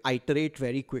you can iterate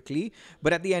very quickly.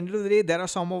 But at the end of the day, there are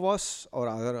some of us, or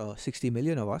rather 60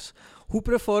 million of us, who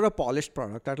prefer a polished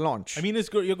product at launch. I mean, it's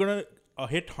good. You're gonna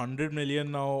hit 100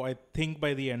 million now, I think,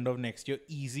 by the end of next year,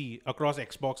 easy, across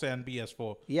Xbox and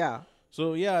PS4. Yeah.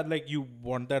 So yeah, like, you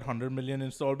want that 100 million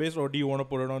install base, or do you want to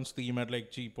put it on Steam at like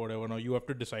cheap, whatever? Now you have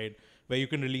to decide where you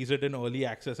can release it in early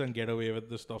access and get away with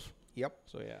this stuff. Yep.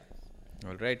 So yeah.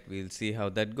 All right, we'll see how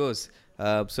that goes.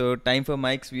 So time for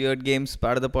Mike's Weird Games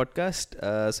part of the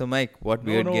podcast. So Mike, what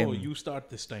weird game? No, you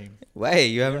start this time. Why?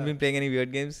 You haven't been playing any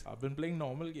weird games? I've been playing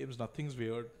normal games. Nothing's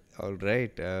weird. All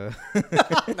right.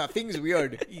 Nothing's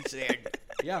weird, he said.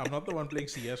 Yeah, I'm not the one playing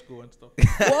CSGO and stuff.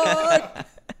 What?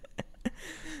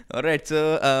 All right.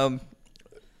 So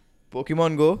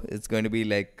Pokemon Go, it's going to be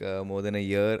like more than a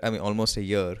year. I mean, almost a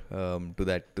year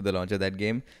to the launch of that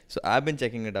game. So I've been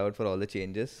checking it out for all the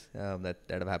changes that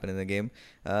have happened in the game.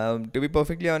 To be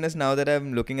perfectly honest, now that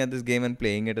I'm looking at this game and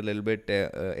playing it a little bit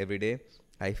every day,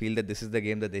 I feel that this is the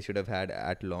game that they should have had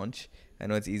at launch. I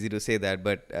know it's easy to say that,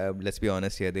 but let's be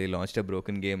honest here. They launched a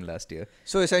broken game last year.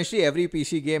 So essentially every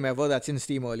PC game ever that's in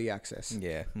Steam Early Access.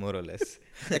 Yeah, more or less.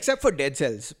 Except for Dead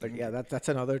Cells. But yeah, that's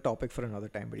another topic for another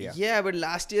time. But yeah. Yeah, but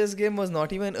last year's game was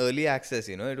not even early access,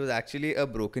 It was actually a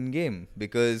broken game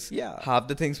because half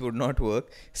the things would not work.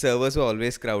 Servers were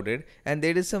always crowded. And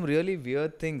they did some really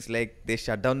weird things. Like they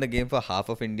shut down the game for half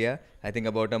of India, I think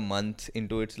about a month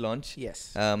into its launch.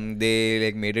 Yes.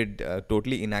 They made it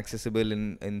totally inaccessible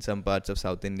in some parts of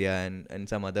South India and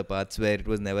some other parts where it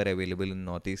was never available in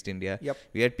Northeast India. Yep.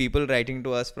 We had people writing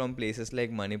to us from places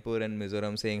like Manipur and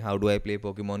Mizoram saying, how do I play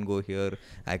Pokemon Go here?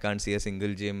 I can't see a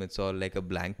single gym. It's all like a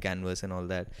blank canvas and all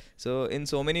that. So in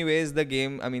so many ways, the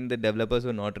developers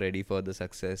were not ready for the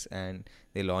success, and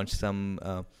they launched some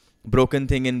broken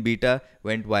thing in beta,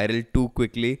 went viral too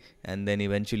quickly, and then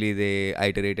eventually they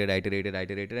iterated,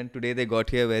 and today they got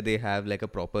here where they have like a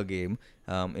proper game,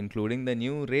 including the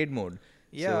new raid mode.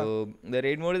 Yeah. So the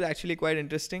raid mode is actually quite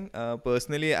interesting.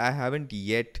 Personally, I haven't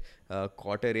yet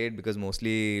caught a raid because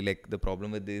mostly like the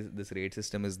problem with this raid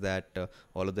system is that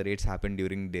all of the raids happen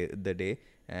during the day,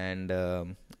 and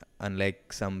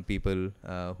unlike some people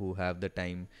who have the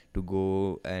time to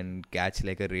go and catch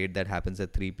like a raid that happens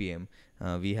at 3 p.m.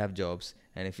 We have jobs,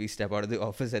 and if we step out of the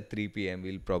office at 3 p.m.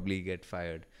 we'll probably get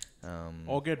fired.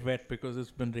 Or get wet because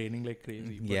it's been raining like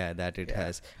crazy. Yeah, that it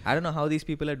has. I don't know how these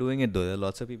people are doing it though. There are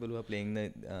lots of people who are playing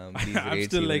these raids. I'm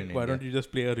still like, why India. don't you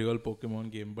just play a real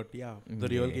Pokemon game? But yeah, the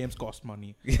real games cost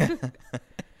money.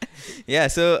 Yeah,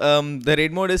 so the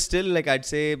raid mode is still like, I'd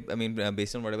say, I mean,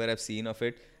 based on whatever I've seen of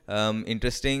it,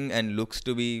 interesting and looks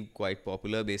to be quite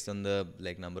popular based on the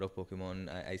like number of Pokemon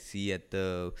I see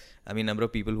number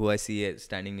of people who I see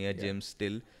standing near gyms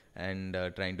still and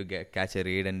trying to catch a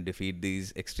raid and defeat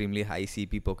these extremely high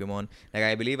CP Pokemon. Like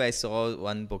I believe I saw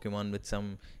one Pokemon with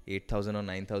some 8,000 or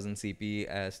 9,000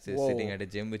 CP sitting at a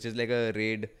gym, which is like a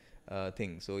raid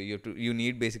thing. So you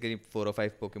need basically 4 or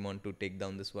 5 Pokemon to take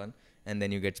down this one, and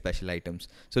then you get special items.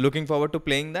 So looking forward to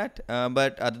playing that.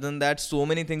 But other than that, so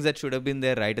many things that should have been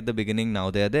there right at the beginning,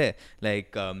 now they're there.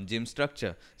 Like gym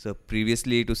structure. So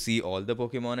previously, to see all the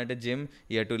Pokemon at a gym,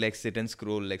 you had to like sit and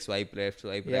scroll, like swipe left,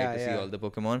 swipe right to see all the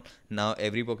Pokemon. Now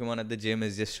every Pokemon at the gym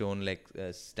is just shown like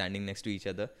standing next to each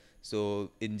other.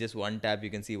 So in just one tap,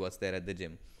 you can see what's there at the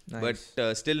gym. Nice.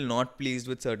 But still not pleased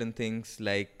with certain things,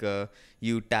 like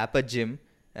you tap a gym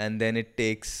and then it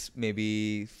takes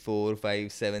maybe 4,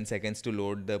 5, 7 seconds to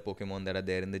load the Pokemon that are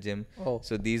there in the gym.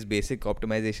 So these basic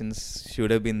optimizations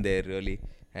should have been there really.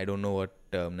 I don't know what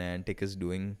Niantic is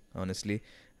doing, honestly.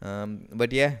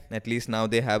 But yeah, at least now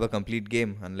they have a complete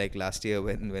game, unlike last year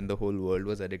when the whole world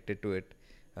was addicted to it.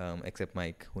 Except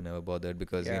Mike, who never bothered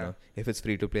because, if it's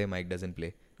free to play, Mike doesn't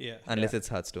play. Yeah. Unless it's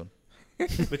Hearthstone.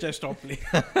 Which I stopped playing.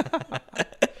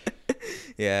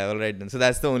 Yeah, all right then. So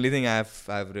that's the only thing I've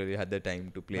really had the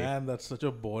time to play. Man, that's such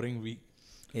a boring week.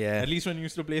 Yeah. At least when you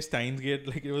used to play Steins Gate,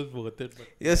 like it was worth it. But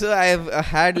yeah, so I've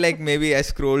had like maybe I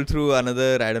scrolled through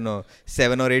another, I don't know,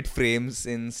 7 or 8 frames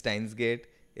in Steins Gate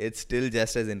it's still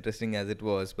just as interesting as it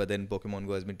was, but then Pokemon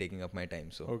Go has been taking up my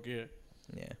time. So Okay.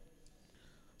 yeah.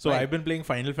 So Fine. I've been playing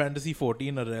Final Fantasy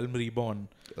 14: A Realm Reborn,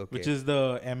 Okay. which is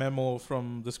the MMO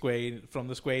from the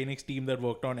Square Enix team that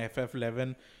worked on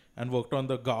FF11 and worked on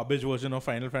the garbage version of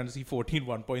Final Fantasy 14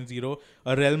 1.0.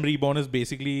 A Realm Reborn is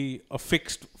basically a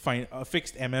fixed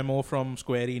MMO from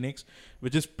Square Enix,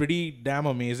 which is pretty damn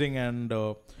amazing. And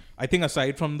I think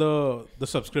aside from the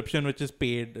subscription, which is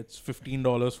paid, it's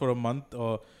 $15 for a month.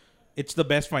 It's the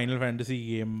best Final Fantasy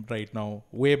game right now.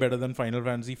 Way better than Final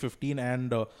Fantasy 15,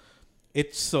 and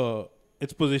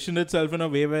it's positioned itself in a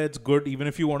way where it's good even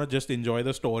if you want to just enjoy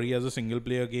the story as a single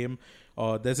player game.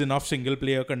 There's enough single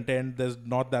player content. There's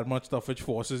not that much stuff which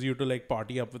forces you to like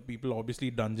party up with people.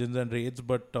 Obviously dungeons and raids,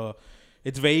 but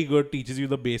it's very good. Teaches you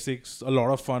the basics. A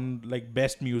lot of fun. Like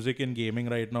best music in gaming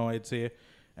right now, I'd say.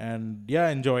 And yeah,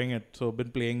 enjoying it. So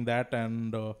been playing that,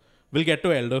 and we'll get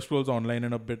to Elder Scrolls Online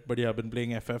in a bit. But yeah, I've been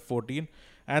playing FF14,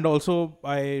 and also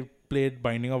I played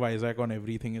Binding of Isaac on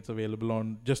everything it's available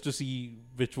on, just to see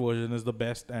which version is the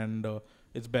best, and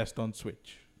it's best on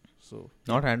Switch. So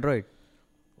Not Android.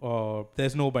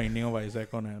 there's no Binding of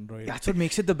Isaac on Android. That's what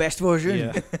makes it the best version.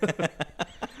 Yeah.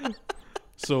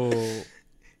 So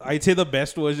I'd say the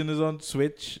best version is on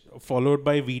Switch, followed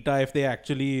by Vita if they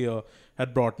actually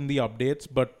had brought in the updates.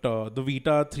 But the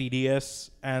Vita,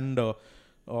 3DS, and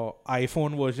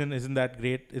iPhone version isn't that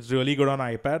great. It's really good on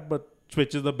iPad, but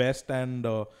Switch is the best. And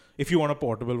if you want a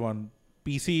portable one,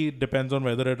 PC depends on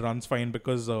whether it runs fine,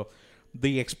 because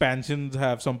the expansions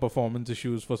have some performance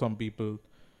issues for some people.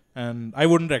 And I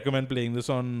wouldn't recommend playing this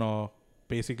on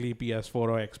basically PS4 or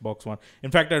Xbox One.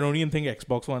 In fact, I don't even think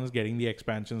Xbox One is getting the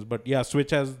expansions. But yeah,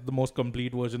 Switch has the most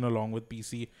complete version along with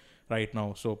PC right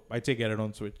now. So I'd say get it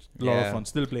on Switch. A lot of fun.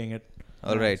 Still playing it.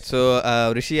 All right.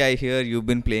 So Rishi, I hear you've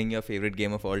been playing your favorite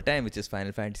game of all time, which is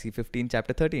Final Fantasy 15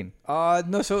 Chapter 13.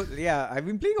 No, so yeah, I've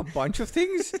been playing a bunch of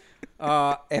things.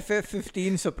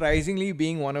 FF15 surprisingly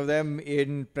being one of them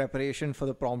in preparation for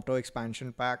the Prompto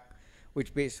expansion pack,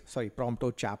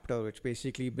 Prompto chapter, which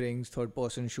basically brings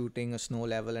third-person shooting, a snow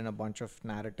level, and a bunch of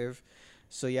narrative.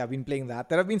 So yeah, I've been playing that.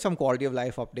 There have been some quality of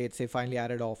life updates. They finally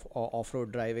added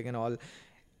off-road driving and all.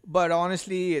 But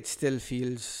honestly, it still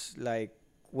feels like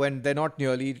when they're not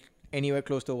nearly anywhere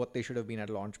close to what they should have been at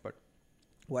launch, but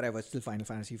whatever, it's still Final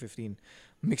Fantasy 15.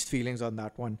 Mixed feelings on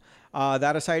that one.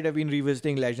 That aside, I've been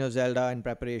revisiting Legend of Zelda in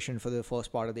preparation for the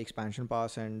first part of the expansion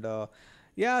pass, and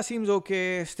yeah, seems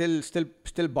okay. Still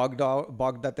bugged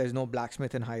that there's no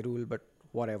blacksmith in Hyrule, but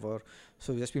whatever.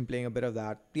 So we've just been playing a bit of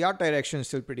that. The art direction is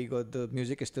still pretty good. The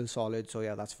music is still solid, so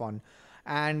yeah, that's fun.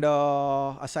 And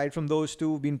aside from those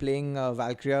two, we've been playing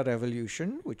Valkyria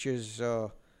Revolution, which is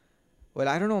well,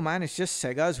 I don't know, man. It's just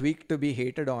Sega's week to be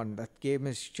hated on. That game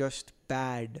is just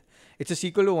bad. It's a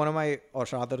sequel to or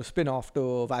rather a spin-off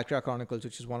to Valkyria Chronicles,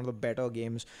 which is one of the better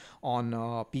games on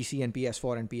PC and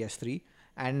PS4 and PS3.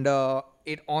 And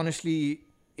it honestly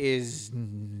is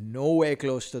nowhere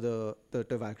close to the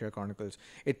Valkyria Chronicles.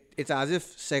 It's as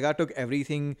if Sega took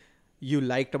everything you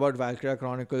liked about Valkyria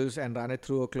Chronicles and ran it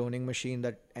through a cloning machine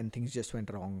and things just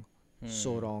went wrong.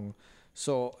 So wrong.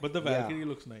 So, but the Valkyrie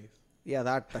looks nice. Yeah,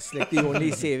 that's like the only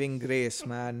saving grace,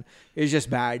 man. It's just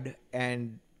bad,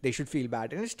 and they should feel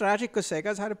bad. And it's tragic because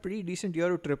Sega's had a pretty decent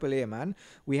year of AAA, man.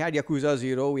 We had Yakuza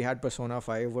 0, we had Persona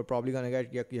 5, we're probably going to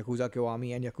get Yakuza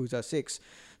Kiwami and Yakuza 6.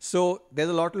 So there's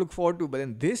a lot to look forward to. But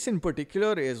then this in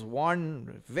particular is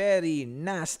one very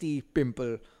nasty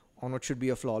pimple on what should be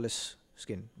a flawless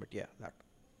skin. But yeah, that.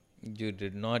 You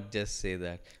did not just say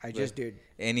that. I just did.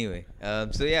 Anyway,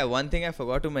 so yeah, one thing I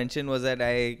forgot to mention was that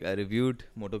I reviewed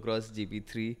Motocross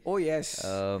GP3. Oh, yes.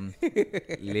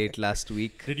 Late last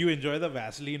week. Did you enjoy the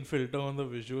Vaseline filter on the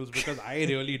visuals? Because I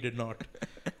really did not.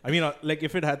 I mean, like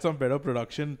if it had some better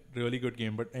production, really good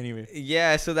game. But anyway.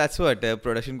 Yeah, so that's what.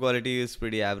 Production quality is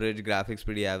pretty average, graphics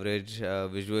pretty average,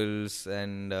 visuals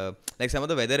and like some of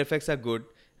the weather effects are good.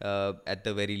 At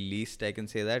the very least, I can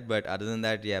say that. But other than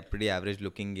that, yeah, pretty average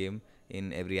looking game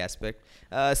in every aspect.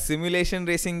 Simulation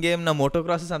racing game. Now,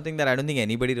 motocross is something that I don't think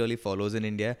anybody really follows in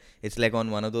India. It's like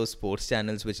on one of those sports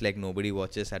channels which like nobody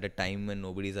watches at a time when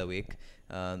nobody's awake.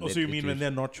 So you mean when they're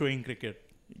not showing cricket?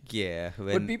 Yeah.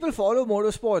 But people follow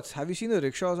motorsports. Have you seen the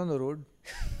rickshaws on the road?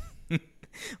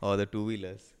 Or the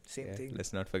two-wheelers. Same thing.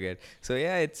 Let's not forget. So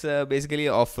yeah, it's basically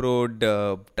off-road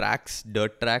tracks,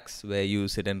 dirt tracks where you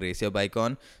sit and race your bike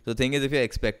on. So the thing is, if you're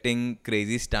expecting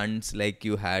crazy stunts like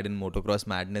you had in Motocross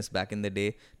Madness back in the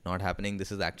day, not happening.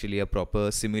 This is actually a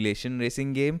proper simulation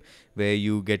racing game where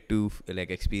you get to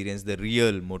like experience the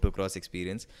real motocross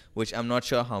experience, which I'm not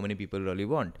sure how many people really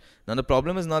want. Now the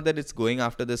problem is not that it's going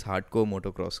after this hardcore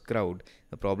motocross crowd.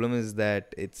 The problem is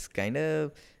that it's kind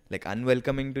of like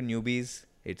unwelcoming to newbies.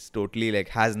 It's totally like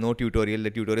has no tutorial.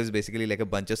 The tutorial is basically like a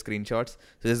bunch of screenshots.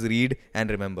 So just read and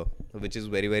remember, which is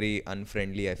very, very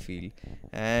unfriendly, I feel.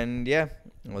 And yeah,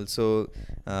 also,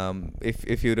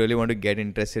 if you really want to get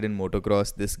interested in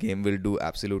motocross, this game will do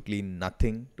absolutely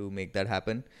nothing to make that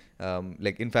happen.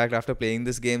 Like in fact, after playing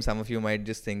this game, some of you might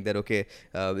just think that okay,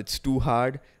 it's too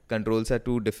hard. Controls are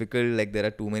too difficult. Like there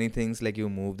are too many things. Like you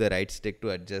move the right stick to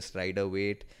adjust rider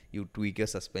weight. You tweak your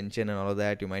suspension and all of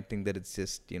that. You might think that it's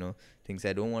just things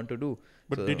I don't want to do.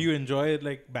 But So- did you enjoy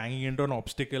like banging into an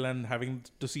obstacle and having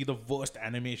to see the worst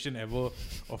animation ever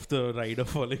of the rider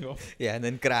falling off? Yeah, and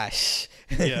then crash.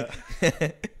 Yeah.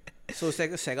 So it's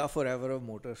like a Sega Forever of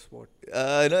motorsport.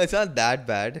 No, it's not that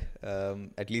bad.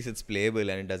 At least it's playable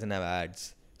and it doesn't have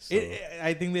ads. So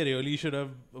I think they really should have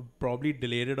probably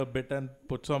delayed it a bit and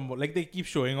put some like they keep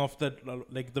showing off that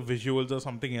like the visuals or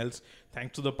something else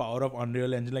thanks to the power of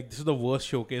Unreal Engine. Like this is the worst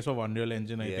showcase of Unreal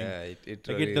Engine, I think. yeah, it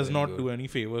Like really it does isn't not good. do any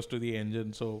favors to the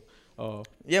engine. So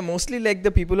Yeah, mostly like the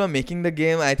people who are making the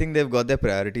game, I think they've got their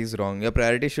priorities wrong. Your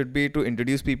priority should be to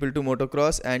introduce people to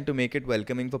motocross and to make it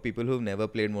welcoming for people who've never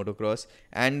played motocross.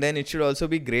 And then it should also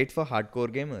be great for hardcore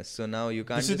gamers. So now you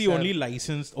can't. this is just the have- only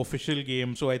licensed official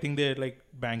game. So I think they're like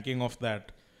banking off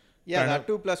that. Yeah, Kind that of-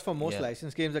 too. Plus, for most Yeah.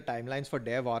 licensed games, the timelines for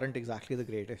dev aren't exactly the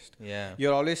greatest. Yeah.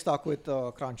 You're always stuck with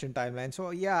crunch and timeline. So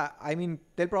yeah, I mean,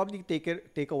 they'll probably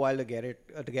take a while to get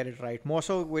it right. More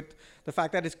so with the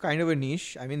fact that it's kind of a niche.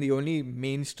 I mean, the only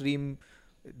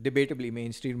debatably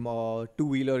mainstream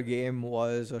two-wheeler game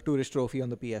was Tourist Trophy on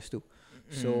the PS2.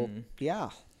 So yeah,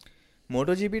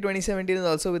 MotoGP 2017 is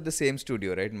also with the same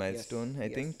studio, right? Milestone, I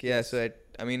yes, think. Yeah, so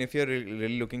I mean, if you're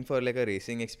really looking for like a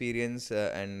racing experience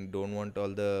and don't want all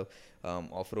the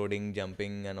off-roading,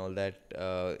 jumping and all that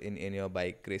in your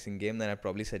bike racing game, then I'd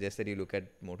probably suggest that you look at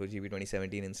MotoGP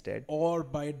 2017 instead. Or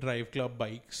buy Drive Club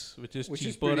bikes, which is Which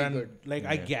is cheaper pretty and good. like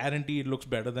I Yeah. guarantee it looks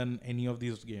better than any of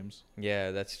these games.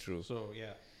 Yeah, that's true. So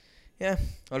yeah. Yeah.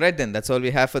 All right, then. That's all we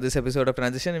have for this episode of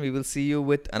Transition. And we will see you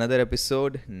with another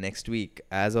episode next week.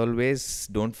 As always,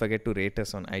 don't forget to rate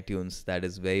us on iTunes. That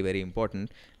is very, very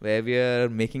important. Where we are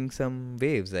making some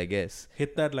waves, I guess.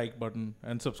 Hit that like button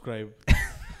and subscribe.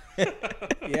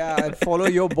 yeah, and follow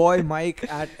your boy Mike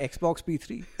at Xbox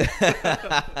P3.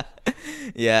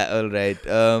 Yeah, all right.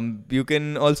 You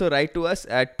can also write to us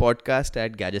at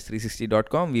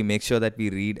podcast@gadgets360.com. We make sure that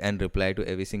we read and reply to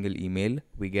every single email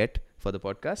we get for the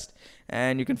podcast.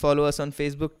 And you can follow us on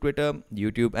Facebook, Twitter,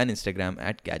 YouTube, and Instagram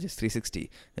at Gadgets360.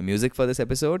 The music for this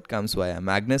episode comes via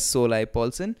Magnus Solai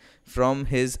Paulsen from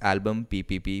his album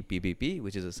PPP,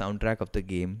 which is a soundtrack of the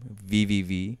game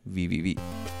VVV.